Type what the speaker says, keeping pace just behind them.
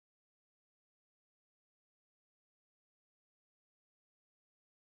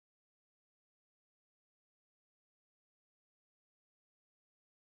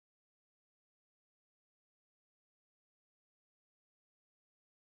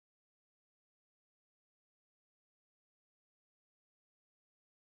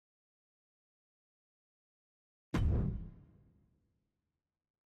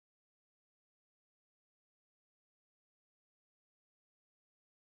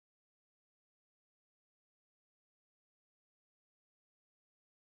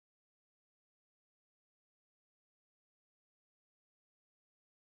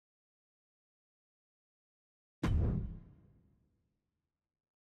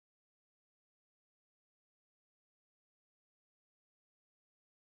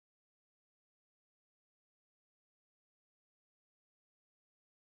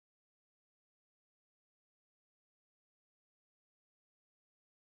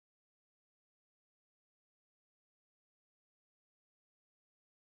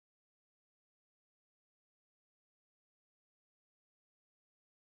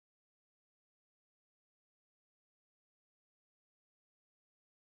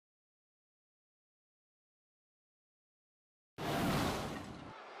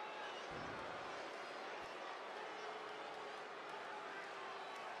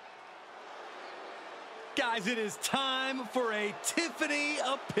Guys, it is time for a Tiffany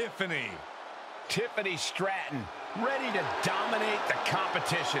epiphany. Tiffany Stratton, ready to dominate the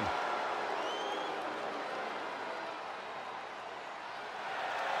competition.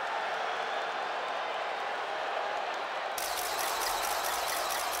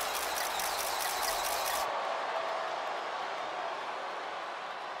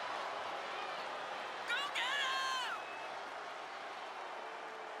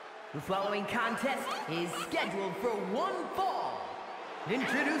 The following contest is scheduled for one fall.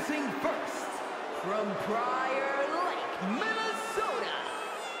 Introducing first, from Prior Lake, Minnesota,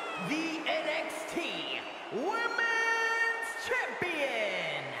 the NXT Women's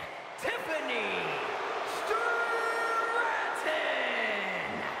Champion, Tiffany Stratton.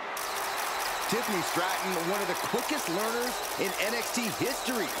 Tiffany Stratton, one of the quickest learners in NXT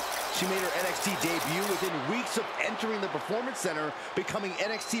history. She made her NXT debut within weeks of entering the Performance Center, becoming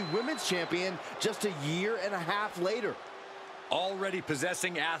NXT Women's Champion just a year and a half later. Already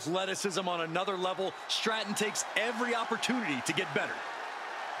possessing athleticism on another level, Stratton takes every opportunity to get better.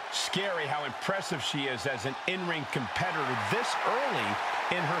 Scary how impressive she is as an in-ring competitor this early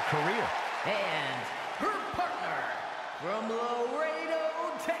in her career. And her partner from Laredo,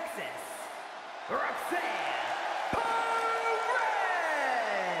 Texas, Roxanne.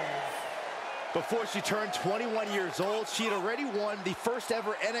 Before she turned 21 years old, she had already won the first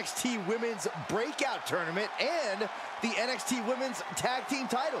ever NXT Women's Breakout Tournament and the NXT Women's Tag Team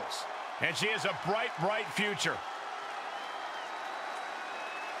titles. And she has a bright, bright future.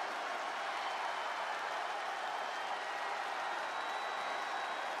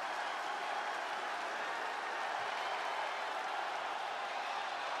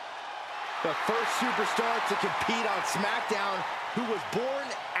 The first superstar to compete on SmackDown, who was born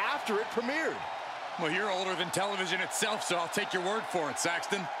after it premiered. Well, you're older than television itself, so I'll take your word for it,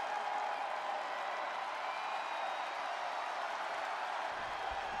 Saxton.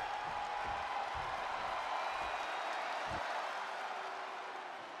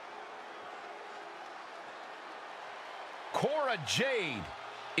 Cora Jade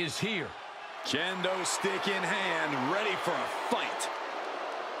is here. Kendo stick in hand, ready for a fight.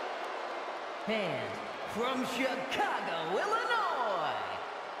 And from Chicago, Illinois,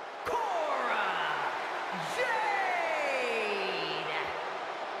 Cora Jade!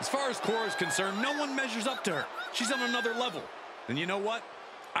 As far as Cora's concerned, no one measures up to her. She's on another level. And you know what?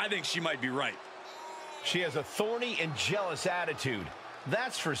 I think she might be right. She has a thorny and jealous attitude.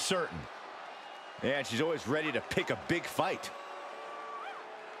 That's for certain. And she's always ready to pick a big fight.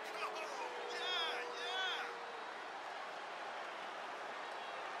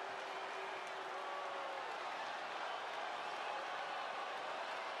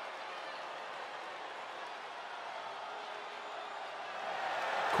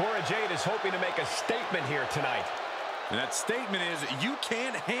 Cora Jade is hoping to make a statement here tonight. And that statement is, you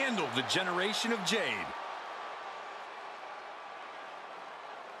can't handle the generation of Jade.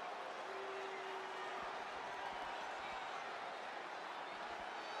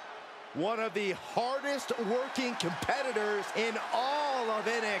 One of the hardest working competitors in all of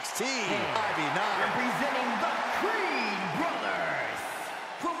NXT. Representing the Creed Brothers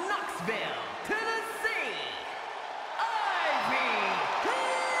from Knoxville, Tennessee,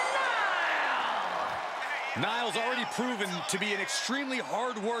 Niles already proven to be an extremely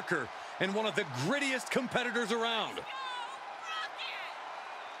hard worker and one of the grittiest competitors around.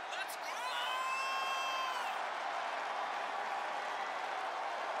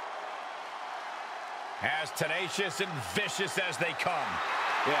 As tenacious and vicious as they come.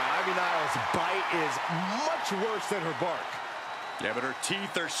 Yeah, Ivy Niles' bite is much worse than her bark. Yeah, but her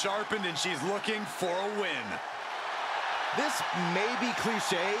teeth are sharpened and she's looking for a win. This may be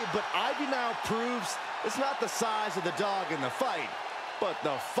cliche, but Ivy Nile proves it's not the size of the dog in the fight, but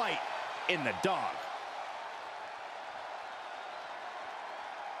the fight in the dog.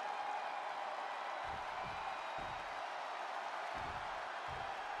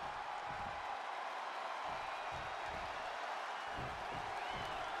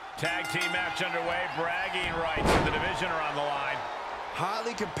 Tag team match underway. Bragging rights in the division are on the line.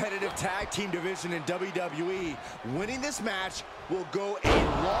 Highly competitive tag team division in WWE. Winning this match will go a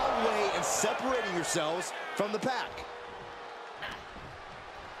long way in separating yourselves from the pack.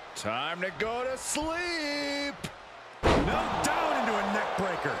 Time to go to sleep. Knocked down into a neck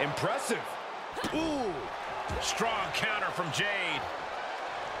breaker. Impressive. Ooh. Strong counter from Jade.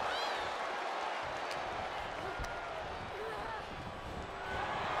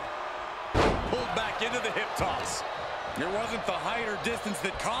 Pulled back into the hip toss. It wasn't the height or distance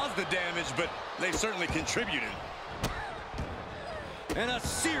that caused the damage, but they certainly contributed. And a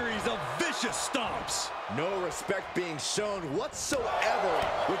series of vicious stomps. No respect being shown whatsoever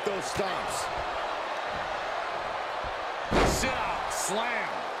with those stomps. Sit out, slam.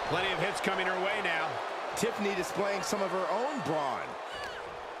 Plenty of hits coming her way now. Tiffany displaying some of her own brawn.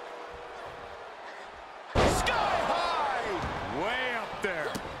 Sky high! Way up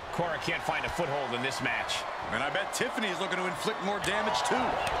there. Cora can't find a foothold in this match. And I bet Tiffany's looking to inflict more damage too.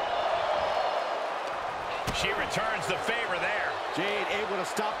 She returns the favor there. Jade able to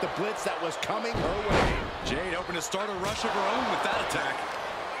stop the blitz that was coming her way. Jade hoping to start a rush of her own with that attack.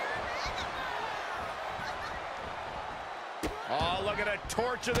 Oh, look at a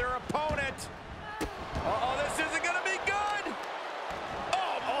torch of their opponent. Uh-oh, this isn't going to be good.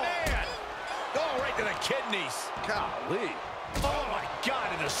 Oh, man. Oh, right to the kidneys. Golly. Oh, my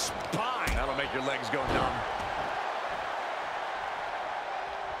God, in the spine. That'll make your legs go numb.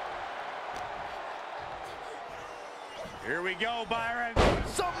 Here we go, Byron.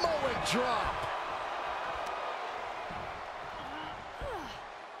 Samoan drop.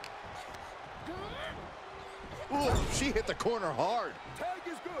 Ooh, she hit the corner hard. Tag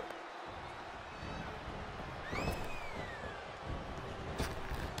is good.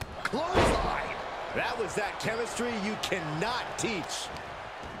 Clothesline. That was that chemistry you cannot teach.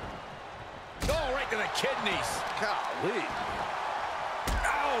 Oh, right to the kidneys. Golly.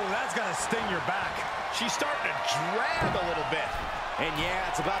 Oh, that's gonna sting your back. She's starting to drag a little bit. And yeah,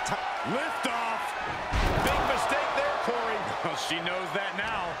 it's about time. Lift off. Big mistake there, Corey. Well, she knows that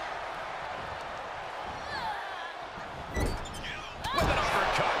now. With an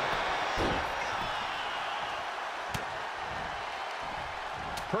uppercut.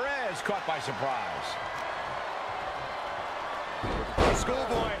 Perez caught by surprise.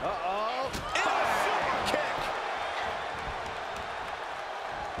 Schoolboy. Uh-oh. And a super kick.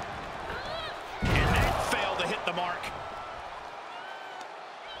 And that failed to hit the mark.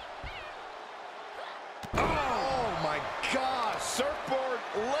 Oh, my God. Surfboard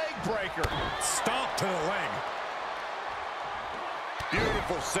leg breaker. Stomp to the leg.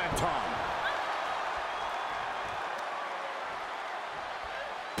 Beautiful senton.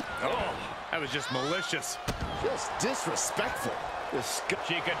 Oh, that was just malicious. Just disrespectful.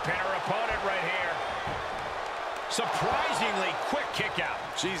 She could pin her opponent right here. Surprisingly quick kick out.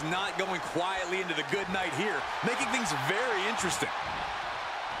 She's not going quietly into the good night here, making things very interesting.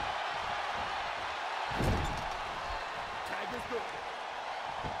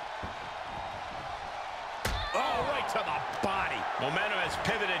 Oh, right to the body. Momentum has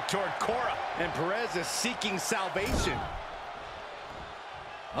pivoted toward Cora. And Perez is seeking salvation.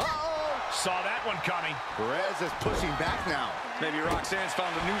 Uh-oh. Saw that one coming. Perez is pushing back now. Maybe Roxanne's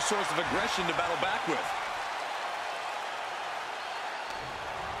found a new source of aggression to battle back with.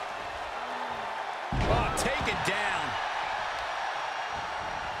 Oh, taken down.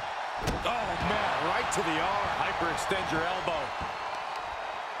 Oh, man, right to the arm. Hyperextend your elbow.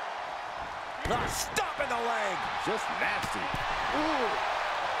 Stop in the leg. Just nasty. Ooh.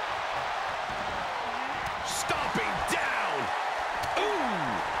 Stomping down. Ooh.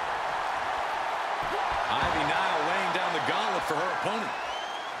 Ivy Nile laying down the gauntlet for her opponent.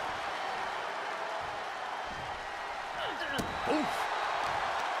 Oof.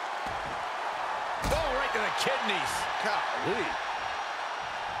 Oh, right to the kidneys. Golly.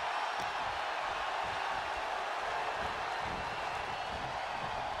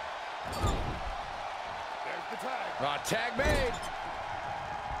 Tag made.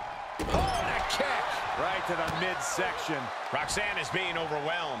 Oh, and a kick. Right to the midsection. Roxanne is being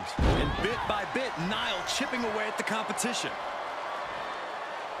overwhelmed. And bit by bit, Nile chipping away at the competition.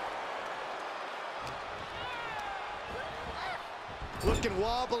 Looking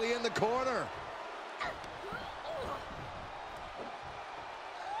wobbly in the corner.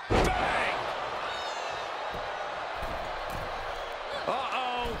 Bang!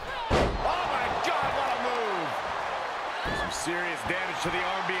 Uh-oh. Oh, my God, what a move. Some serious damage to the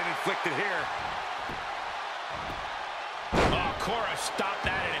arm being inflicted here. Oh, Cora stopped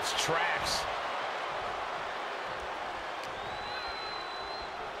that in its tracks.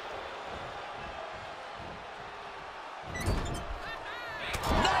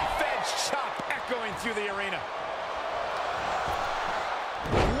 Knife edge chop echoing through the arena.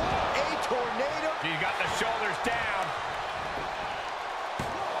 What a tornado. You got the shoulders down.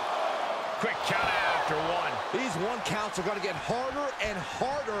 Quick count out after one. These one counts are going to get harder and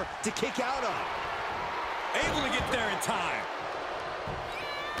harder to kick out of. Able to get there in time.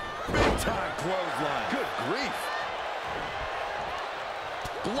 Big time clothesline. Good grief.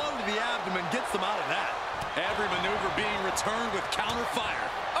 Blow to the abdomen gets them out of that. Every maneuver being returned with counter fire.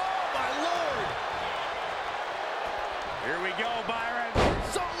 Oh, my Lord! Here we go, Byron.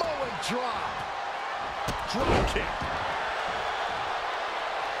 Samoan drop. Drop kick.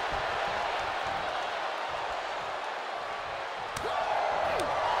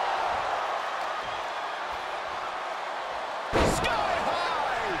 Sky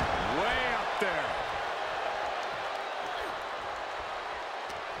high. Way up there.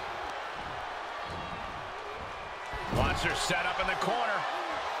 Monster set up in the corner.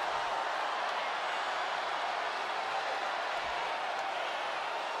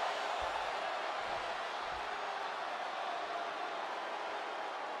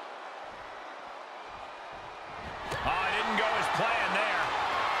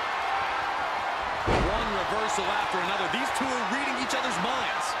 Reversal after another. These two are reading each other's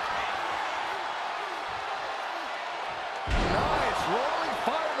minds. Nice rolling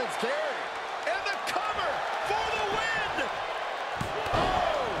fireman's carry. And the cover for the win.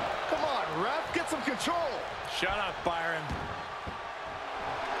 Oh, come on, ref, get some control. Shut up, Byron.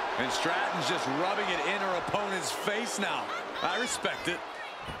 And Stratton's just rubbing it in her opponent's face now. I respect it.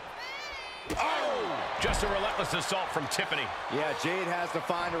 Oh, just a relentless assault from Tiffany. Yeah, Jade has to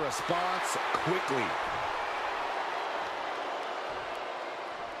find a response quickly.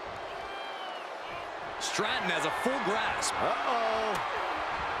 Stratton has a full grasp. Uh-oh.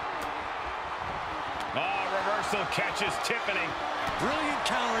 Oh, reversal catches Tiffany. Brilliant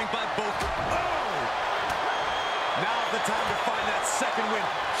countering by both. Oh! Now's the time to find that second win.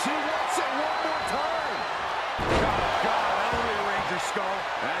 She wants it one more time. Oh, God, that'll rearrange her skull.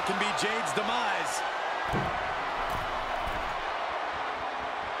 That can be Jade's demise.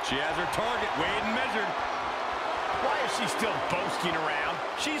 She has her target weighed and measured. Why is she still boasting around?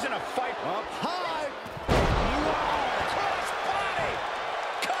 She's in a fight. Up high. Crossbody.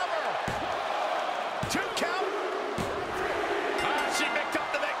 Cover. 2 count. She picked up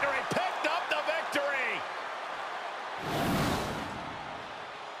the victory. Picked up the victory.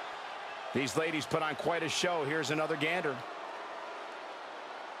 These ladies put on quite a show. Here's another gander.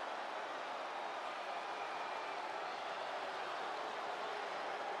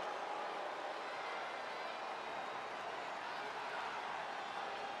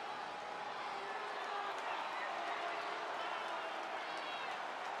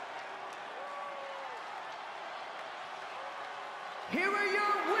 Here are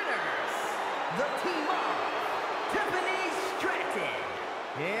your winners, the team of Tiffany Stratton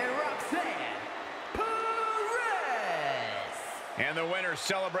and Roxanne Perez. And the winners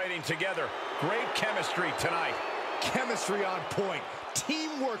celebrating together. Great chemistry tonight. Chemistry on point.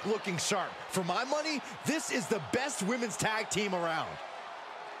 Teamwork looking sharp. For my money, this is the best women's tag team around.